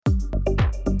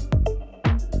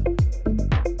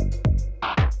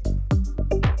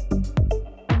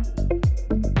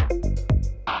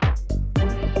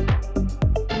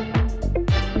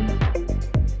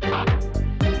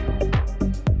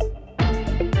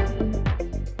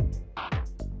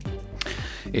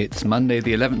It's Monday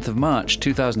the 11th of March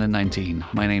 2019.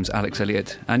 My name's Alex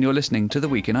Elliott and you're listening to The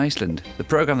Week in Iceland, the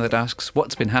programme that asks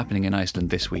what's been happening in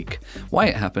Iceland this week, why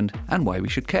it happened and why we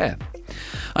should care.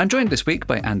 I'm joined this week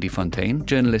by Andie Fontaine,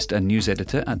 journalist and news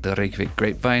editor at the Reykjavík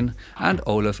Grapevine, and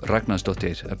Ólöf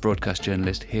Ragnarsdóttir, a broadcast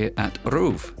journalist here at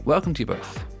RÚV. Welcome to you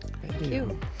both. Thank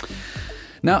you.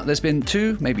 Now, there's been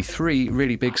 2, maybe 3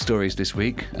 really big stories this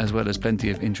week, as well as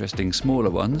plenty of interesting smaller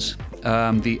ones.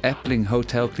 The Efling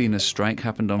hotel cleaners strike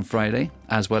happened on Friday,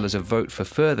 as well as a vote for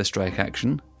further strike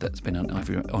action that's been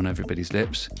on everybody's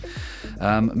lips.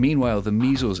 Meanwhile, the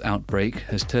measles outbreak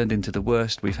has turned into the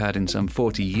worst we've had in some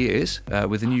 40 years,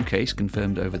 with a new case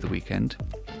confirmed over the weekend.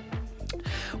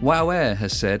 WOW Air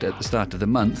has said at the start of the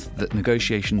month that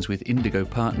negotiations with Indigo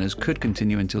partners could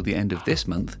continue until the end of this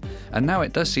month, and now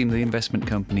it does seem the investment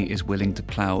company is willing to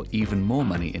plough even more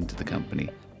money into the company,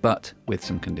 but with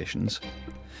some conditions.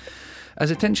 As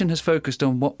attention has focused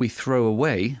on what we throw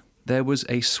away, there was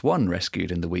a swan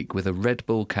rescued in the week with a Red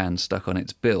Bull can stuck on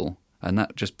its bill, and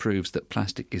that just proves that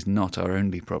plastic is not our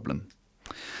only problem.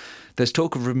 There's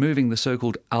talk of removing the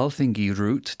so-called Alþingi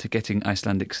route to getting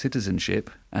Icelandic citizenship,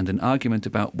 and an argument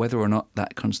about whether or not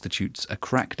that constitutes a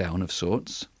crackdown of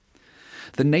sorts.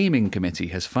 The naming committee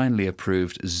has finally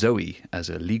approved Zoe as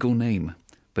a legal name,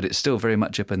 but it's still very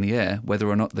much up in the air whether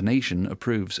or not the nation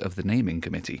approves of the naming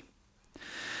committee.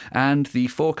 And the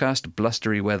forecast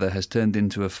blustery weather has turned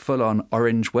into a full-on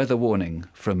orange weather warning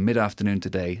from mid-afternoon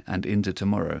today and into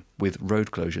tomorrow, with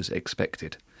road closures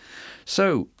expected.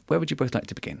 So, where would you both like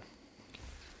to begin?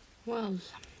 Well,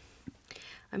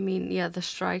 I mean, the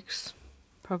strikes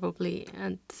probably,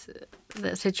 and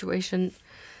the situation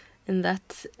in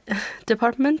that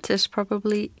department is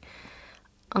probably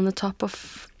on the top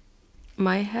of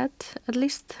my head, at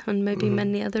least, and maybe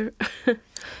many other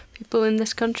people in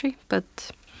this country.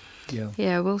 But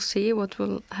we'll see what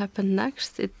will happen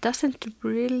next. It doesn't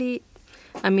really,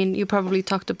 I mean, you probably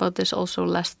talked about this also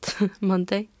last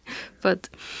Monday, but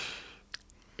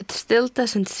it still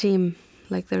doesn't seem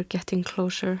like they're getting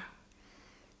closer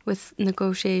with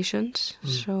negotiations.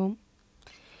 So,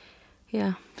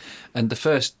 yeah. And the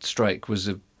first strike was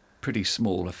a pretty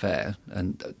small affair,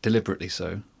 and deliberately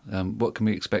so. What can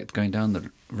we expect going down the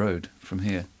road from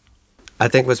here? I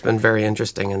think what's been very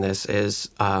interesting in this is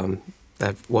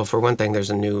that, well, for one thing,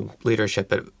 there's a new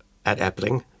leadership at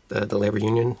Efling, the labor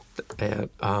union,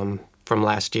 from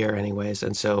last year anyways.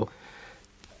 And so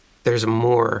there's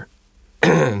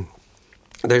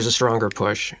there's a stronger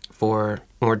push for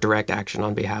more direct action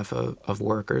on behalf of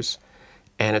workers.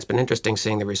 And it's been interesting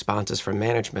seeing the responses from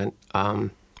management,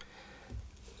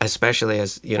 especially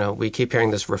as, we keep hearing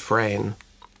this refrain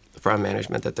from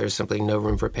management that there's simply no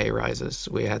room for pay rises.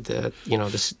 We had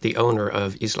the owner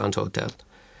of Iceland Hotel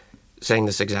saying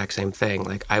this exact same thing.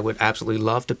 Like, I would absolutely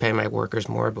love to pay my workers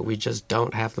more, but we just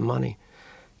don't have the money.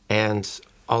 And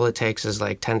all it takes is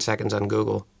like 10 seconds on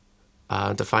Google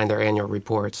to find their annual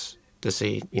reports, to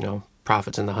see,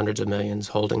 profits in the hundreds of millions,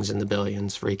 holdings in the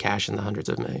billions, free cash in the hundreds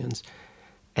of millions.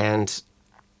 And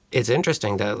it's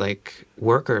interesting that,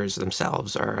 workers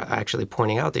themselves are actually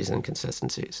pointing out these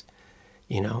inconsistencies.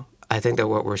 I think that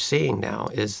what we're seeing now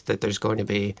is that there's going to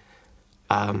be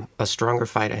a stronger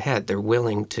fight ahead. They're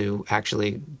willing to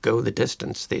actually go the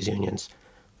distance, these unions,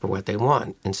 for what they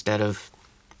want, instead of,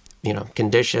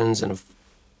 conditions and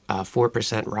a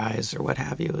 4% rise or what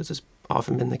have you, as has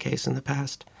often been the case in the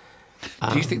past.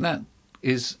 Do you think that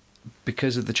is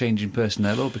because of the change in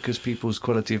personnel, or because people's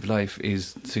quality of life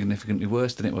is significantly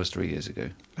worse than it was 3 years ago?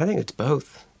 I think it's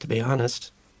both, to be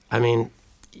honest. I mean,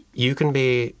 you can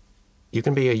be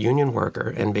a union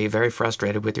worker and be very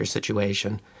frustrated with your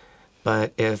situation,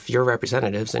 but if your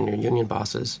representatives and your union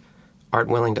bosses aren't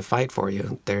willing to fight for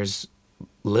you, there's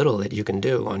little that you can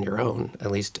do on your own, at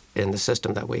least in the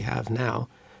system that we have now.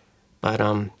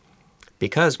 But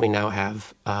because we now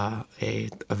have a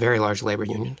very large labor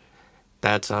union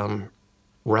that's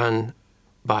run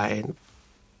by,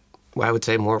 well, I would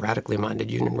say, more radically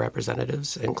minded union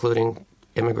representatives, including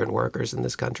immigrant workers in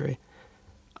this country,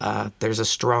 there's a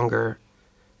stronger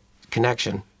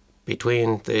connection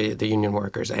between the union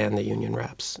workers and the union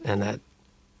reps, and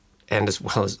as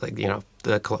well as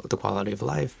the quality of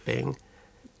life being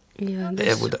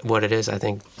what it is. I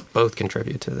think both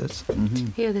contribute to this.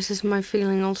 Mm-hmm. Yeah, this is my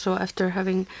feeling also after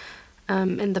having,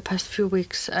 in the past few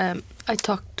weeks, I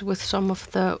talked with some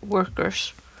of the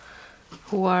workers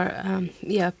who are,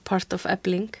 part of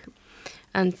Efling.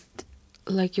 And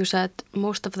like you said,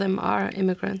 most of them are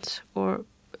immigrants or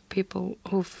people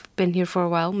who've been here for a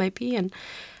while, maybe.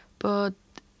 But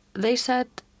they said,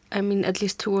 I mean, at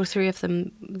least 2 or 3 of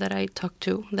them that I talked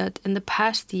to, that in the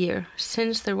past year,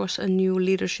 since there was a new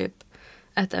leadership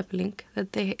at Eppling,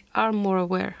 that they are more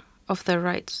aware of their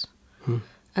rights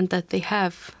and that they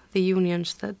have the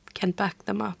unions that can back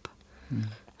them up.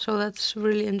 So that's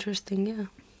really interesting, yeah.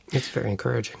 It's very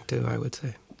encouraging too, I would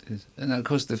say. And of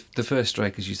course, the first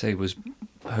strike, as you say, was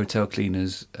hotel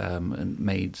cleaners and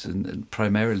maids, and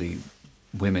primarily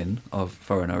women of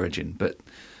foreign origin. But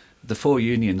the 4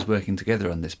 unions working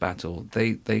together on this battle,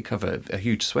 they cover a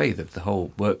huge swathe of the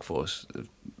whole workforce,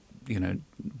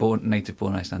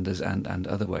 native-born Icelanders and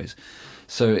otherwise.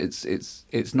 So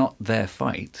it's not their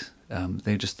fight.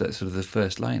 They're just sort of the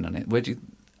first line on it. Where do you,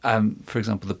 for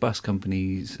example, the bus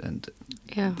companies and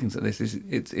things like this,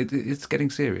 it's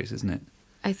getting serious, isn't it?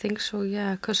 I think so,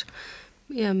 yeah, because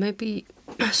maybe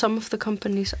some of the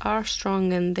companies are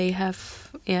strong and they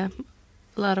have a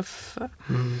lot of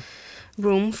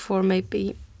room for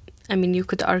maybe. I mean, you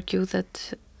could argue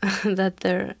that that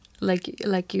they're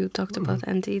like you talked about,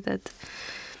 Andie, that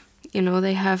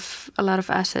they have a lot of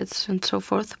assets and so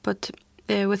forth, but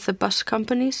with the bus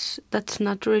companies, that's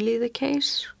not really the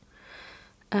case.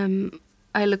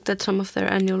 I looked at some of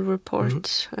their annual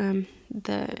reports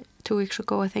 2 weeks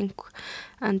ago, I think,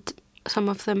 and some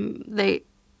of them they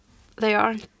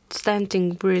aren't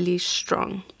standing really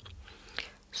strong.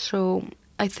 So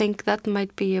I think that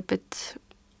might be a bit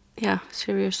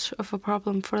serious of a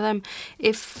problem for them.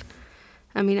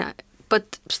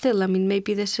 But still,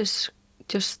 maybe this is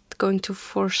just going to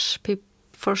force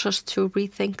us to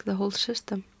rethink the whole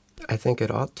system. I think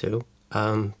it ought to,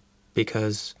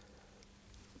 because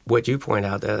what you point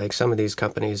out, that like some of these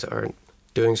companies aren't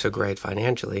doing so great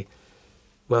financially,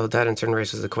 well, that in turn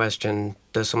raises the question,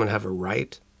 does someone have a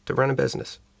right to run a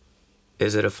business?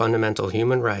 Is it a fundamental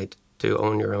human right to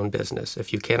own your own business?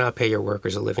 If you cannot pay your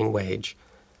workers a living wage,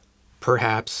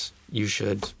 perhaps you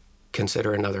should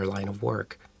consider another line of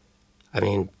work. I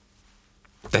mean,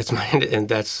 and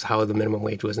that's how the minimum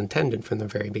wage was intended from the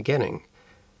very beginning.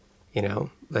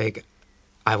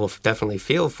 I will definitely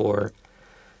feel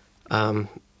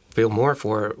more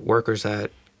for workers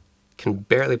that can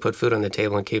barely put food on the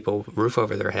table and keep a roof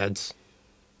over their heads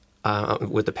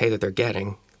with the pay that they're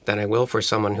getting than I will for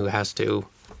someone who has to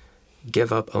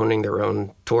give up owning their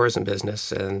own tourism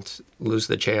business and lose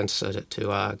the chance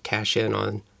to cash in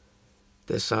on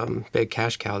this big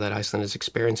cash cow that Iceland is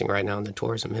experiencing right now in the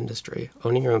tourism industry.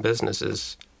 Owning your own business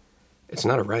it's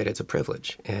not a right, it's a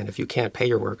privilege. And if you can't pay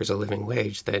your workers a living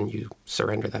wage, then you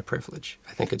surrender that privilege.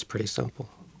 I think it's pretty simple.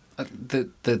 The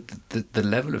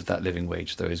level of that living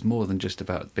wage, though, is more than just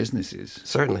about businesses.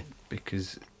 Certainly.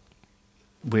 Because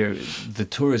the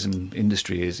tourism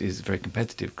industry is a very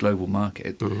competitive global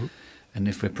market. And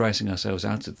if we're pricing ourselves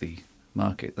out of the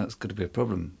market, that's going to be a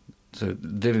problem. So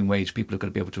living wage, people are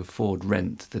going to be able to afford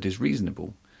rent that is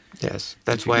reasonable. Yes,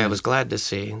 that's why I was glad to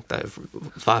see that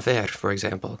Vafr, for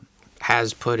example,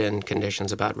 has put in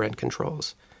conditions about rent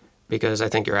controls. Because I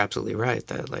think you're absolutely right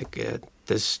that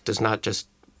this does not just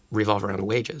revolve around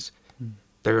wages.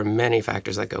 There are many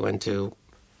factors that go into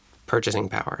purchasing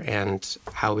power and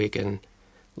how we can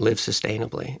live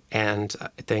sustainably. And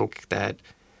I think that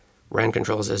rent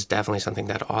controls is definitely something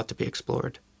that ought to be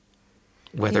explored.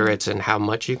 Whether it's in how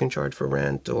much you can charge for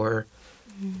rent or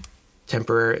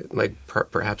temporary,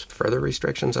 perhaps further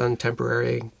restrictions on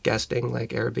temporary guesting like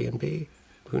Airbnb.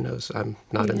 Who knows? I'm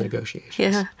not in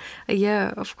negotiations.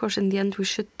 Yeah, of course, in the end we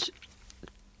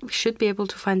should be able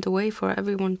to find a way for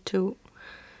everyone to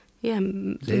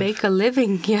make a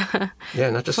living.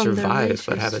 Not just survive,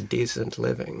 but have a decent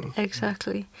living.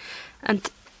 Exactly. And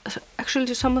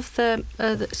actually some of the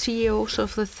CEOs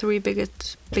of the 3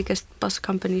 biggest bus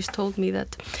companies told me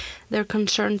that they're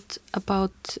concerned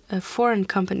about foreign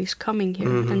companies coming here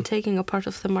and taking a part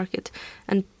of the market.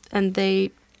 And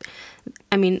they,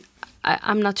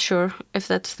 I'm not sure if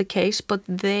that's the case, but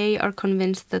they are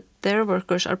convinced that their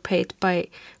workers are paid by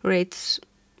rates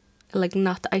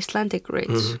not Icelandic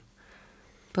rates.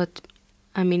 But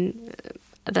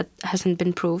that hasn't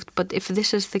been proved. But if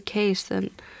this is the case,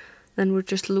 then we're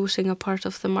just losing a part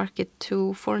of the market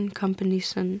to foreign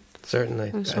companies and certainly.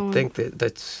 And so I think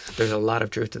there's a lot of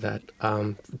truth to that.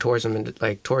 Tourism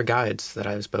and tour guides that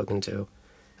I've spoken to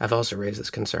have also raised this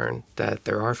concern that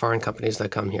there are foreign companies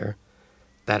that come here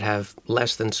that have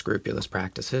less than scrupulous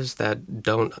practices that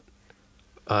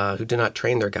who do not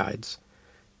train their guides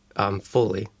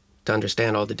fully to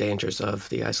understand all the dangers of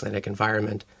the Icelandic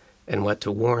environment and what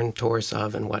to warn tourists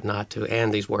of and what not to.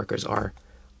 And these workers are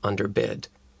underbid.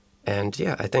 And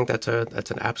I think that's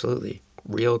an absolutely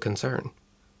real concern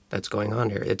that's going on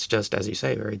here. It's just, as you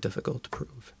say, very difficult to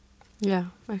prove. Yeah,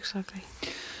 exactly.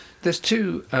 There's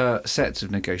 2 sets of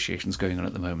negotiations going on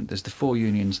at the moment. There's the 4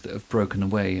 unions that have broken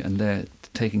away and they're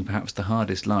taking perhaps the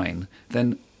hardest line.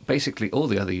 Then basically all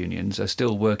the other unions are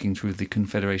still working through the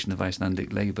Confederation of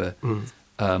Icelandic Labour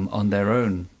on their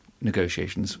own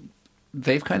negotiations.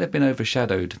 They've kind of been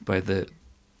overshadowed by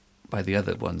the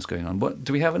other ones going on. What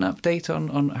do we have an update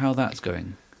on how that's going?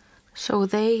 So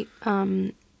they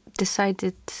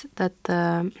decided that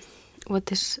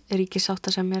what is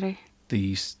ríkissáttasemjari?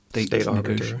 The state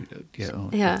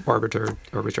arbiter.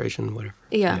 Arbitration, whatever.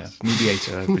 Yeah.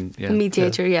 Mediator.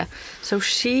 Mediator, yeah. So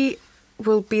she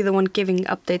will be the one giving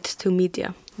updates to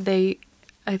media.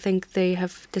 I think they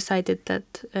have decided that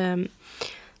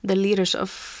the leaders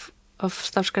of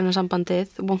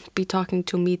Starfsgreinasambandið won't be talking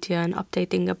to media and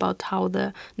updating about how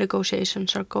the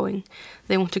negotiations are going.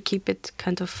 They want to keep it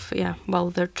kind of, while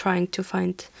they're trying to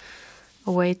find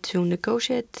a way to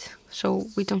negotiate. So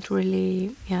we don't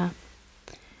really,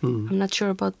 I'm not sure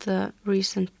about the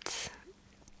recent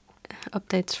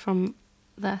updates from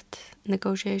that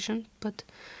negotiation, but...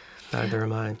 Neither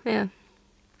am I. Yeah.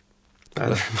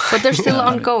 But they're still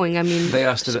ongoing. I mean, they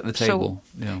are still at the table.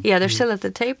 Yeah, they're still at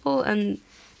the table, and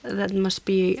that must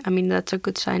be. I mean, that's a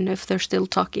good sign if they're still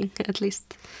talking, at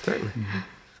least. Certainly.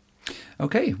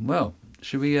 Okay, well,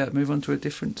 should we move on to a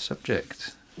different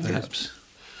subject, perhaps?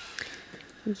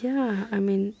 Yeah, I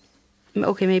mean,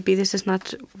 okay, maybe this is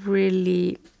not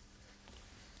really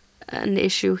an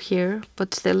issue here,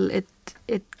 but still,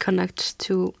 it connects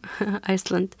to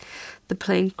Iceland. The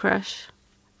plane crash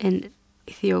in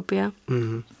Ethiopia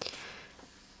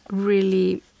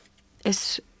really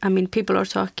is, I mean, people are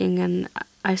talking, and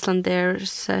Icelandair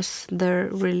says they're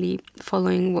really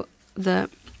following the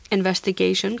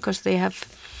investigation because they have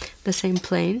the same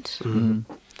planes.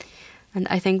 And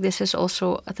I think this is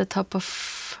also at the top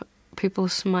of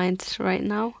people's minds right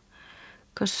now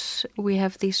because we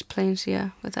have these planes,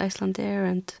 with Icelandair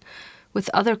and with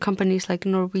other companies like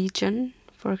Norwegian,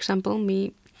 for example.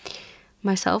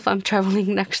 Myself, I'm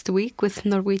traveling next week with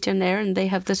Norwegian Air, and they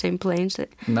have the same planes.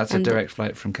 And that's a direct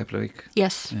flight from Keflavik?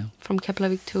 Yes, from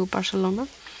Keflavik to Barcelona.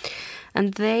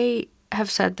 And they have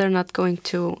said they're not going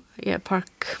to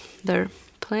park their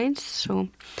planes, so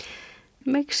it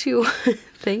makes you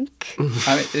think.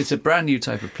 I mean, it's a brand new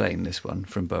type of plane, this one,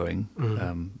 from Boeing.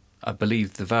 I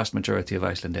believe the vast majority of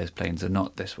Icelandair's planes are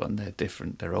not this one. They're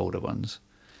different. They're older ones.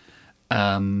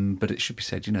 But it should be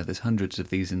said, there's hundreds of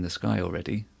these in the sky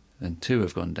already, and 2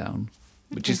 have gone down,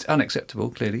 which is unacceptable,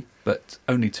 clearly, but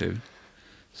only 2.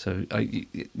 So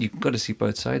you've got to see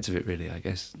both sides of it, really, I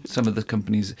guess. Some of the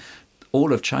companies,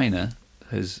 all of China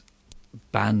has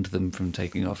banned them from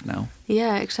taking off now.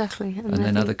 Yeah, exactly. And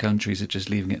then other countries are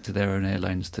just leaving it to their own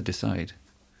airlines to decide.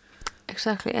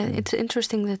 Exactly. It's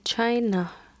interesting that China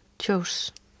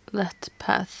chose that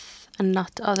path and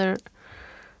not other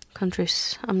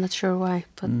countries. I'm not sure why,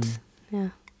 but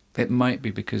It might be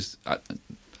because...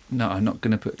 No, I'm not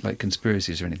going to put like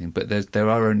conspiracies or anything, but there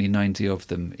are only 90 of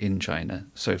them in China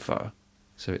so far,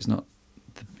 so it's not,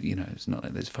 it's not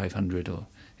like there's 500 or.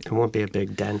 It won't be a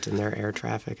big dent in their air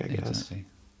traffic, I guess. Exactly.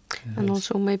 Yeah. And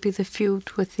also maybe the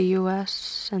feud with the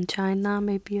U.S. and China,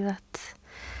 maybe that,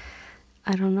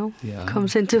 I don't know,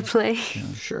 comes into play.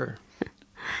 Yeah. Sure.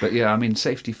 But I mean,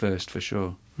 safety first for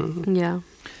sure. Yeah.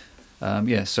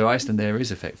 So Icelandair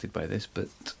is affected by this, but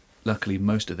luckily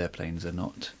most of their planes are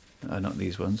not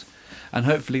these ones. And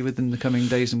hopefully within the coming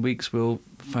days and weeks we'll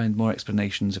find more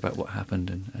explanations about what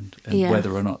happened and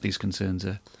whether or not these concerns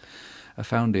are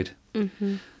founded.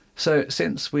 So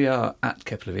since we are at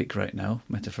Keflavik right now,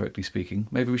 metaphorically speaking,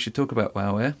 maybe we should talk about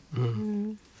WOW Air.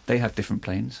 They have different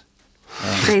planes.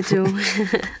 They do.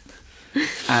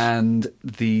 And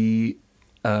the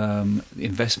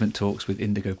investment talks with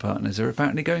Indigo Partners are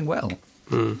apparently going well,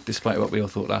 despite what we all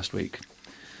thought last week.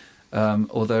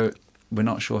 Although we're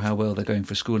not sure how well they're going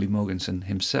for Skúli Mogensen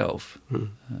himself.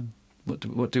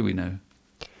 What do we know?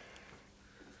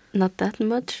 Not that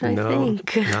much, I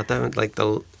think. Not that much. Like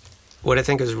what I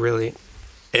think is really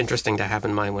interesting to have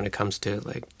in mind when it comes to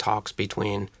like talks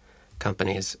between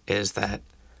companies is that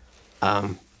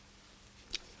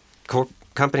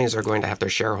companies are going to have their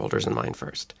shareholders in mind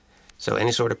first. So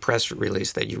any sort of press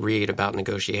release that you read about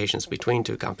negotiations between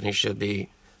 2 companies should be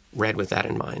read with that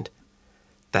in mind.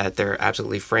 That they're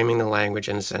absolutely framing the language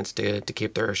in a sense to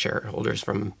keep their shareholders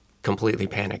from completely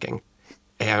panicking,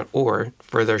 or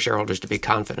for their shareholders to be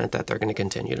confident that they're going to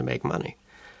continue to make money.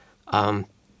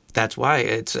 That's why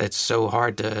it's so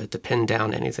hard to pin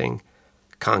down anything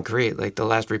concrete. Like the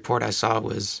last report I saw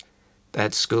was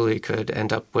that Skúli could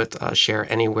end up with a share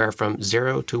anywhere from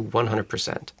 0 to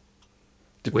 100%.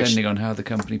 Depending on how the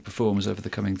company performs over the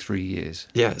coming 3 years.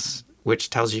 Yes, which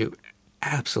tells you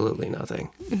absolutely nothing.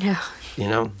 Yeah.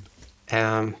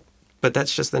 But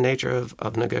that's just the nature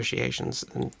of negotiations.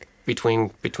 And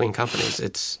between companies.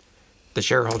 It's the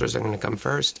shareholders are going to come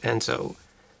first, and so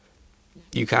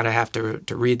you kind of have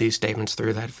to read these statements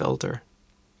through that filter.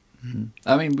 Mm.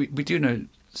 I mean, we do know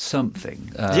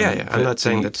something. Yeah. I'm not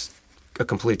saying that's a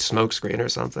complete smokescreen or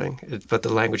something, but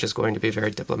the language is going to be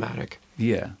very diplomatic.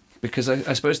 Yeah, because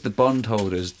I suppose the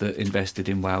bondholders that invested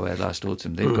in WoW Air last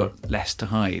autumn, they've got less to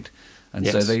hide. And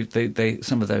yes. so they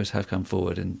some of those have come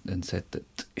forward and said that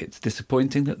it's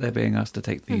disappointing that they're being asked to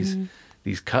take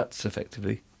these cuts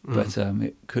effectively, but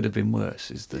it could have been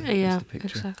worse. Is the picture?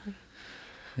 Exactly.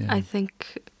 Yeah. I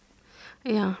think,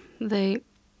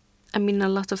 a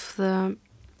lot of the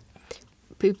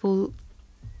people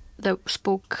that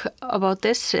spoke about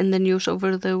this in the news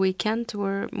over the weekend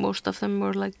most of them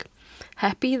were like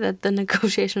happy that the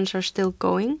negotiations are still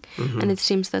going, and it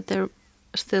seems that they're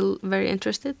still very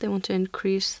interested. They want to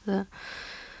increase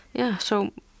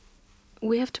so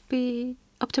we have to be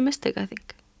optimistic, I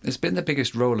think. It's been the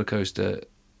biggest roller coaster,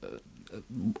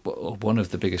 one of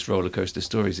the biggest roller coaster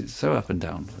stories. It's so up and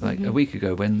down. Like a week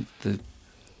ago when the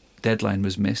deadline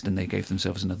was missed and they gave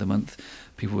themselves another month,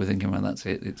 people were thinking, well, that's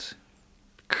it. It's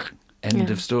end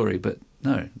of story. But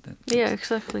no.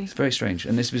 Exactly. It's very strange.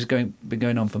 And this has been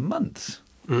going on for months.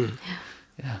 Mm.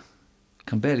 Yeah.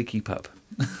 Can barely keep up.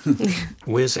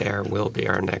 Wizz Air will be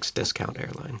our next discount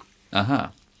airline.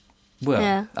 Aha.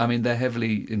 Well, I mean, they're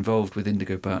heavily involved with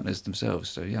Indigo Partners themselves,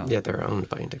 so yeah. Yeah, they're owned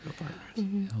by Indigo Partners.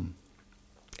 Mm-hmm.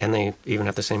 And they even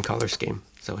have the same color scheme,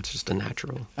 so it's just a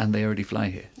natural. And they already fly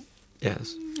here.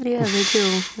 Yes. Yeah, they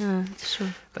do. Yeah, it's true.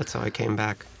 That's how I came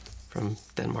back from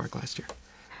Denmark last year.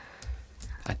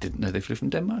 I didn't know they flew from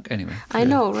Denmark. Anyway. I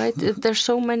know, right? There's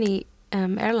so many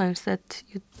airlines that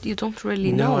you don't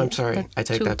really know. No, I'm sorry. I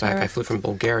take that back. I flew from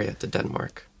Bulgaria to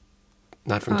Denmark.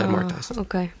 Not from Denmark to Iceland.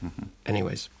 Okay. Mm-hmm.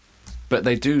 Anyways. But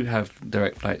they do have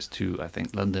direct flights to, I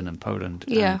think, London and Poland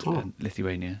and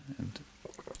Lithuania. And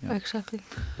exactly.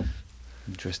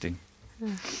 Interesting.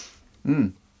 Yeah.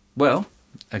 Well,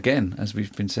 again, as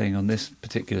we've been saying on this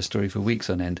particular story for weeks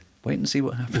on end, wait and see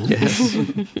what happens. Yes.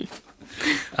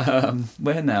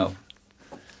 Where now?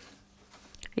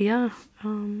 Yeah.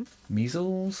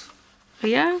 Measles?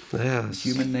 Yeah. Yes.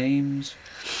 Human names?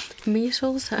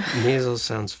 Measles. Measles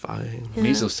sounds fine. Yeah.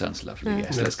 Measles sounds lovely,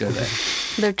 yes. Let's go there.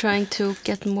 They're trying to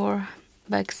get more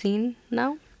vaccine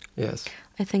now. Yes.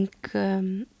 I think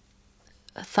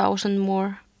 1,000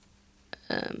 more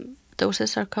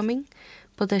doses are coming,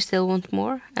 but they still want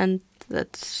more, and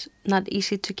that's not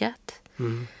easy to get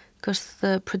because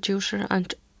the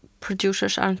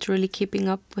producers aren't really keeping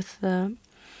up with the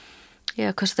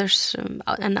because there's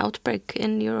an outbreak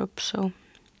in Europe, so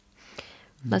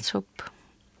let's hope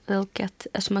they'll get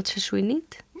as much as we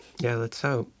need. Yeah, let's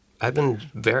hope. I've been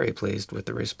very pleased with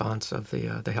the response of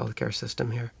the healthcare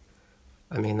system here.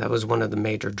 I mean, that was one of the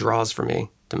major draws for me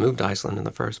to move to Iceland in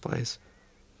the first place.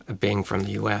 Being from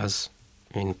the U.S.,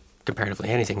 I mean, comparatively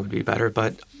anything would be better,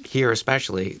 but here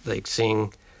especially, like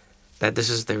seeing that this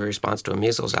is the response to a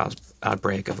measles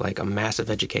outbreak of like a massive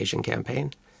education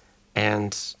campaign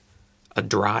and a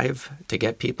drive to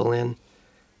get people in,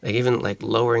 like even like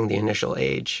lowering the initial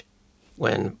age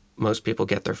when most people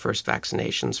get their first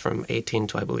vaccinations from 18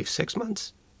 to, I believe, 6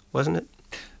 months, wasn't it?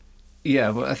 Yeah,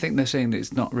 well, I think they're saying that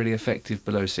it's not really effective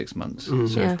below 6 months.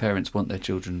 So if parents want their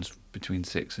children between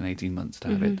 6 and 18 months to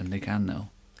have it, then they can now.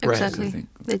 Exactly. Right.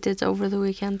 They did over the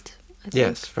weekend, I think.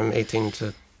 Yes, from 18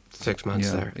 to 6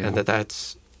 months there. Yeah. And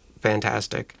that's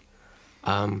fantastic.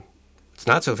 It's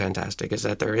not so fantastic is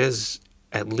that there is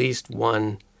at least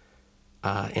one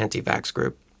anti-vax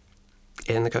group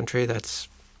in the country that's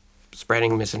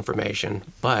spreading misinformation.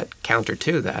 But counter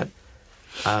to that,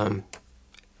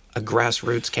 a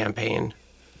grassroots campaign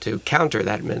to counter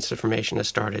that misinformation has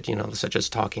started, such as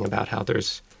talking about how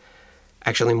there's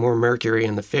actually more mercury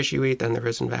in the fish you eat than there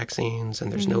is in vaccines,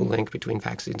 and there's no link between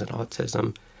vaccines and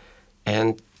autism.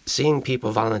 And seeing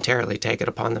people voluntarily take it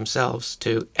upon themselves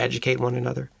to educate one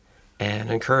another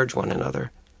and encourage one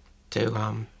another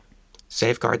to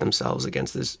safeguard themselves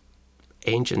against this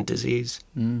ancient disease,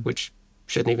 which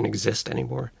shouldn't even exist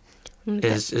anymore,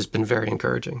 has been very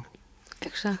encouraging.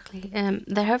 Exactly.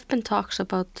 There have been talks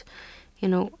about,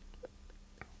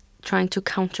 trying to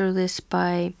counter this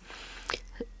by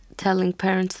telling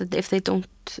parents that if they don't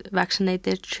vaccinate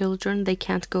their children, they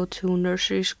can't go to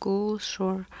nursery schools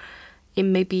or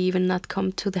maybe even not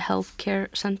come to the healthcare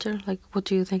center. Like, what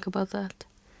do you think about that?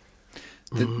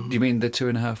 Do you mean the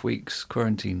 2.5 weeks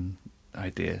quarantine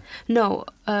idea? No,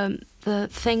 the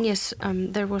thing is,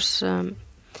 there was,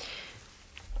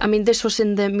 this was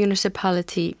in the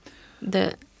municipality.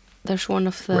 There's one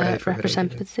of the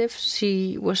representatives.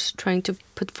 She was trying to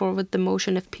put forward the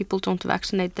motion if people don't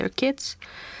vaccinate their kids,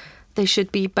 they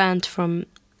should be banned from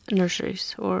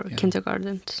nurseries or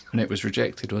kindergartens. And it was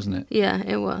rejected, wasn't it? Yeah,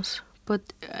 it was. But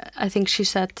I think she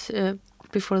said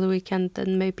before the weekend that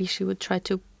maybe she would try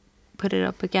to put it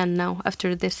up again now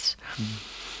after this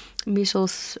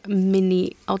measles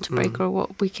mini outbreak or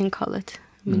what we can call it.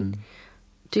 I mean,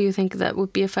 do you think that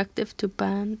would be effective to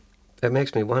ban? It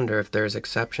makes me wonder if there's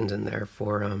exceptions in there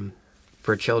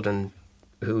for children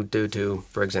who, due to,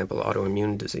 for example,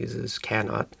 autoimmune diseases,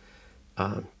 cannot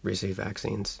receive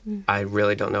vaccines. I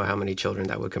really don't know how many children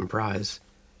that would comprise,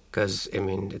 because I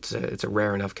mean it's a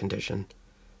rare enough condition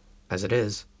as it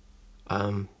is.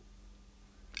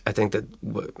 I think that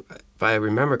if I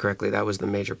remember correctly, that was the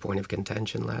major point of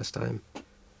contention last time,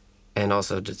 and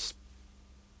also just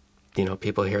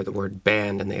people hear the word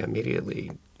banned and they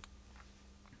immediately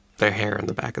their hair on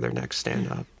the back of their neck stand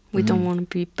up. We don't want to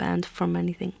be banned from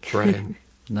anything. Right.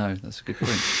 No, that's a good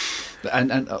point.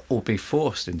 And or be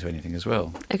forced into anything as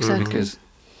well. Exactly. Because,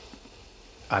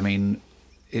 I mean,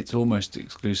 it's almost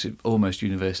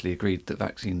universally agreed that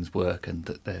vaccines work and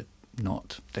that they're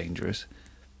not dangerous.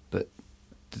 But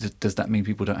does that mean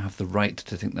people don't have the right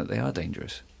to think that they are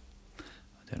dangerous?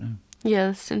 I don't know. Yeah,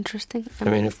 that's interesting. I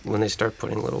mean, when they start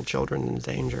putting little children in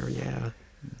danger,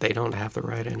 they don't have the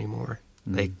right anymore.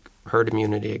 Herd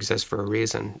immunity exists for a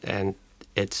reason, and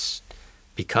it's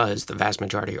because the vast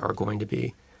majority are going to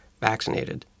be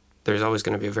vaccinated. There's always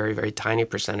going to be a very, very tiny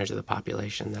percentage of the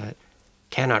population that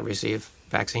cannot receive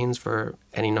vaccines for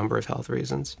any number of health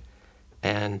reasons.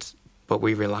 But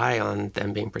we rely on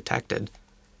them being protected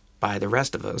by the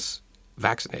rest of us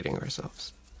vaccinating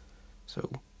ourselves. So,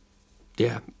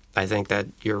 yeah, I think that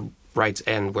your rights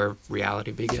end where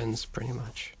reality begins, pretty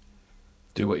much.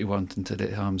 Do what you want until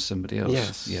it harms somebody else.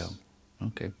 Yes. Yeah.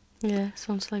 Okay. Yeah,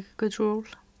 sounds like a good rule.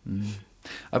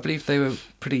 I believe they were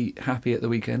pretty happy at the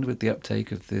weekend with the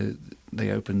uptake of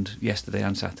they opened yesterday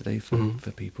and Saturday for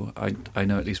people. I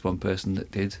know at least one person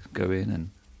that did go in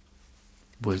and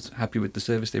was happy with the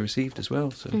service they received as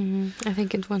well. So I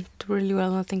think it went really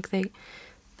well. I think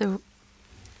there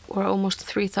were almost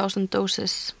 3,000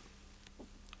 doses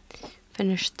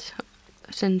finished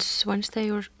since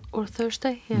Wednesday or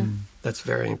Thursday. Yeah. That's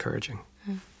very encouraging.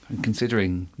 And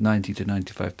considering 90 to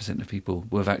 95% of people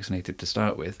were vaccinated to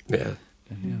start with. Yeah.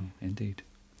 Yeah, indeed.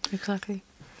 Exactly.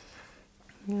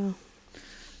 Yeah.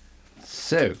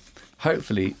 So,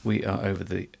 hopefully we are over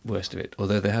the worst of it.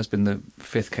 Although there has been the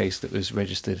 5th case that was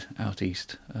registered out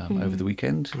east over the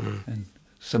weekend. And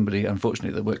somebody,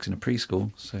 unfortunately, that works in a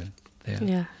preschool. So,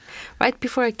 yeah. Right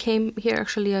before I came here,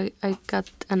 actually, I got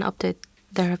an update.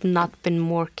 There have not been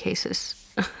more cases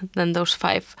than those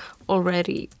 5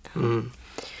 already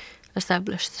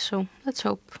established. So let's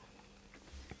hope.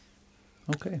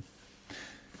 Okay.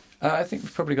 I think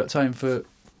we've probably got time for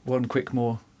one quick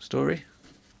more story.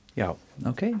 Yeah.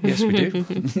 Okay. Yes, we do.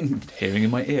 Hearing in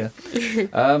my ear.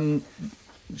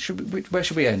 Where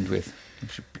should we end with?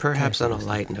 Perhaps on a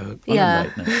light note. Yeah. On a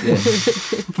light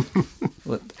note,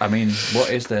 yeah. I mean,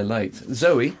 what is their light?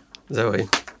 Zoe. The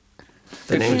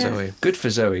name Zoe. Good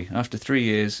for Zoe. After 3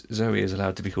 years, Zoe is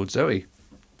allowed to be called Zoe.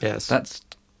 Yes. That's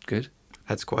good.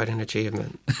 That's quite an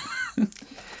achievement.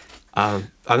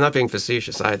 I'm not being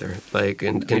facetious either.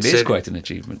 It is quite an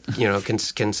achievement.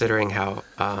 Considering how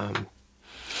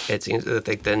it seems that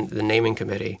the naming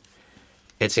committee,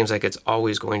 it seems like it's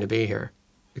always going to be here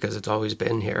because it's always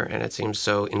been here, and it seems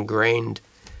so ingrained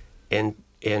in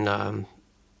the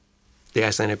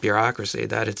Icelandic bureaucracy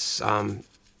that it's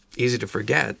easy to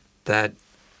forget that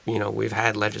we've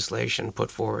had legislation put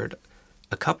forward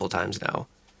a couple times now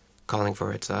calling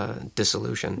for its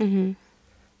dissolution.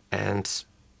 And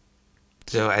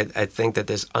so I think that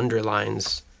this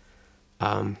underlines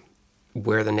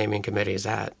where the naming committee is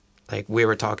at. Like we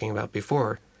were talking about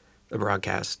before the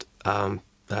broadcast, I'm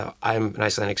an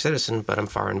Icelandic citizen, but I'm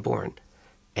foreign born.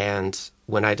 And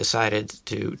when I decided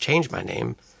to change my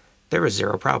name, there was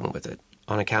zero problem with it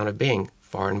on account of being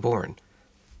foreign born.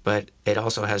 But it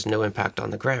also has no impact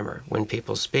on the grammar. When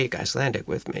people speak Icelandic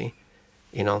with me,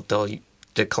 they'll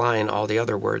decline all the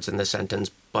other words in the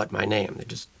sentence but my name. They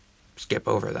just skip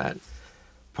over that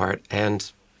part.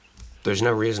 And there's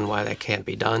no reason why that can't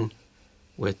be done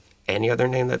with any other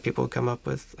name that people come up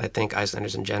with. I think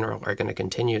Icelanders in general are going to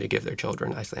continue to give their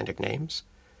children Icelandic names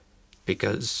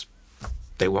because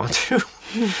they want to.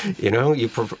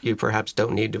 You perhaps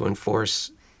don't need to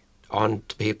enforce on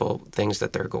to people things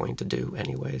that they're going to do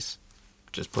anyways.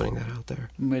 Just putting that out there.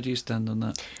 Where do you stand on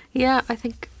that? Yeah, I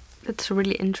think it's a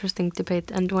really interesting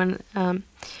debate. And when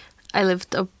I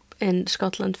lived up in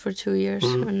Scotland for 2 years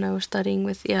when I was studying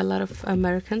with a lot of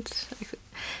Americans,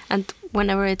 and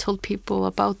whenever I told people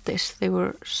about this, they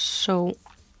were so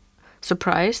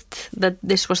surprised that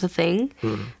this was a thing,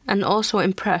 and also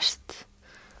impressed.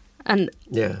 And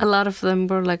a lot of them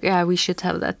were like, yeah, we should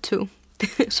have that too.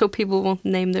 So people won't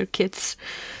name their kids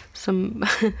some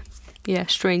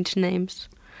strange names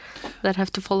that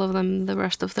have to follow them the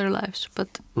rest of their lives.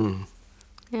 But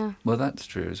yeah. Well, that's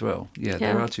true as well. Yeah,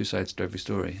 there are two sides to every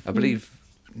story. I believe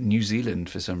New Zealand,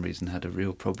 for some reason, had a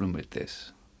real problem with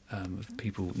this, of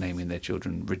people naming their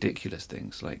children ridiculous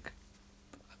things, like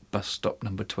bus stop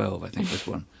number 12, I think was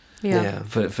one.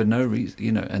 For no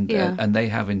reason, and they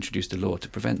have introduced a law to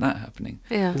prevent that happening.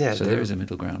 So there is a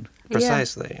middle ground.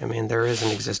 Precisely. I mean, there is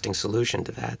an existing solution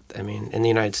to that. I mean, in the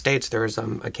United States, there is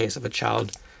a case of a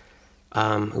child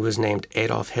who was named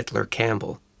Adolf Hitler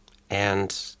Campbell.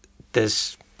 And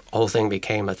this whole thing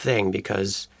became a thing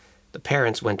because the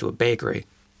parents went to a bakery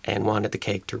and wanted the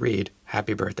cake to read,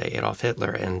 "Happy Birthday, Adolf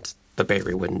Hitler," and the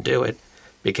bakery wouldn't do it.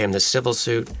 Became this civil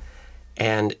suit.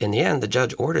 And in the end, the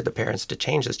judge ordered the parents to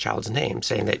change this child's name,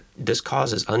 saying that this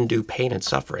causes undue pain and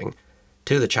suffering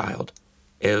to the child.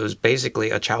 It was basically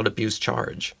a child abuse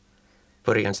charge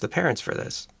put against the parents for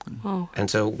this. Oh. And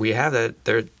so we have that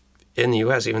there in the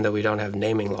U.S., even though we don't have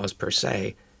naming laws per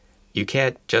se, you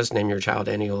can't just name your child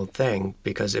any old thing,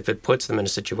 because if it puts them in a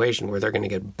situation where they're going to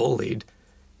get bullied,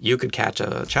 you could catch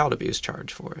a child abuse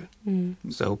charge for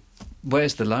it. So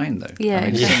where's the line, though? Yeah,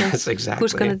 yes, exactly.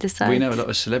 Who's going to decide? We know a lot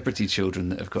of celebrity children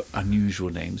that have got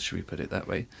unusual names, should we put it that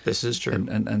way? This is true.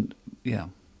 And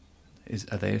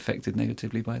are they affected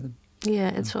negatively by them? Yeah,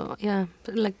 it's all,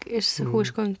 but like,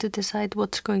 who's going to decide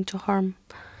what's going to harm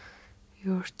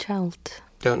your child?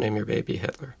 Don't name your baby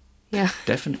Hitler. Yeah,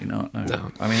 definitely not.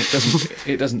 No. I mean,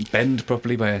 it doesn't bend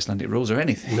properly by Icelandic rules or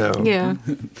anything. No. Yeah.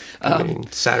 I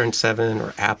mean, Saturn 7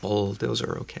 or Apple, those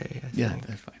are okay. I think.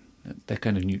 They're fine. They're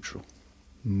kind of neutral.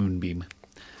 Moonbeam.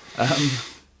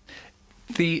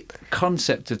 The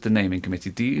concept of the naming committee.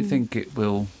 Do you think it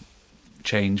will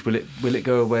change? Will it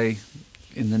go away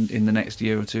in the next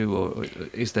year or two, or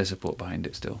is there support behind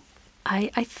it still?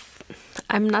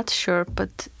 I'm not sure,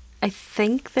 but I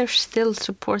think there's still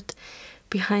support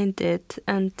behind it,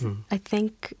 and I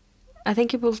think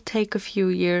it will take a few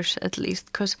years at least,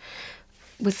 because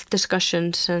with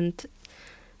discussions, and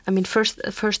I mean,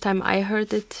 first time I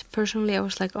heard it personally, I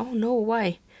was like, oh no,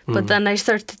 why? But then I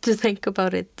started to think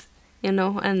about it,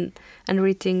 and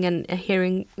reading and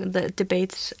hearing the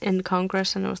debates in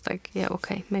Congress, and I was like, yeah,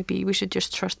 okay, maybe we should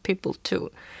just trust people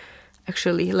to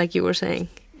actually, like you were saying,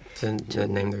 to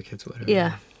name their kids whatever.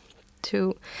 Yeah.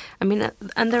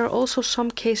 And there are also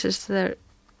some cases that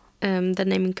the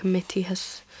naming committee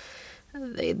has,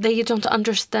 they don't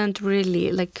understand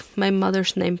really, like my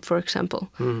mother's name, for example.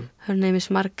 Her name is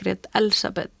Margaret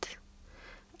Elizabeth.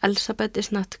 Elizabeth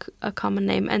is not a common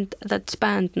name, and that's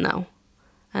banned now.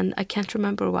 And I can't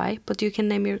remember why, but you can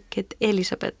name your kid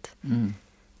Elizabeth.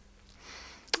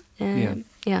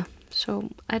 So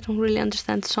I don't really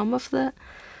understand some of the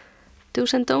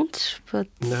do's and don'ts, but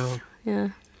no. Yeah.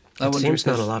 It seems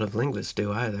not a lot of linguists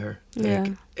do either.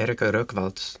 Like Erika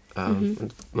Rökkvalds,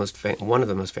 one of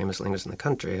the most famous linguists in the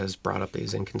country, has brought up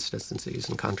these inconsistencies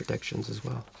and contradictions as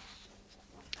well.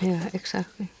 Yeah,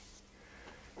 exactly.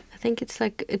 I think it's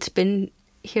like it's been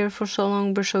here for so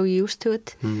long, we're so used to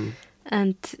it.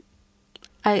 And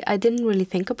I didn't really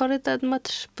think about it that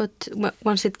much, but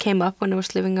once it came up when I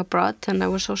was living abroad, and I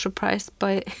was so surprised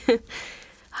by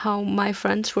how my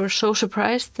friends were so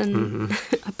surprised and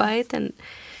by it, and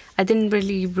I didn't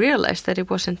really realize that it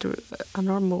wasn't a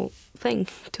normal thing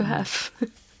to have.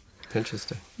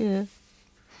 Interesting. Yeah.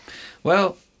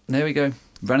 Well, there we go.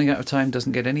 Running out of time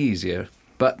doesn't get any easier,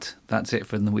 but that's it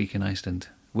for the week in Iceland.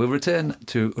 We'll return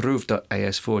to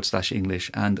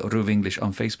ruv.is/English and Ruv English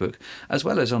on Facebook, as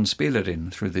well as on Spilarin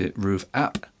through the Ruv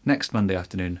app next Monday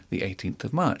afternoon, the 18th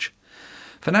of March.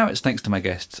 For now, it's thanks to my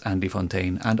guests Andie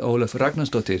Fontaine and Ólöf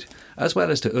Ragnarsdóttir, as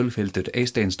well as to Úlfhildur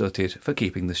Eysteinsdóttir for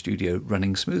keeping the studio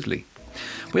running smoothly.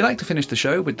 We like to finish the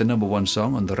show with the number one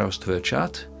song on the Rás 2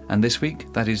 chart, and this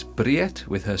week that is Bríet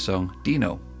with her song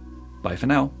Dino. Bye for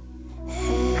now.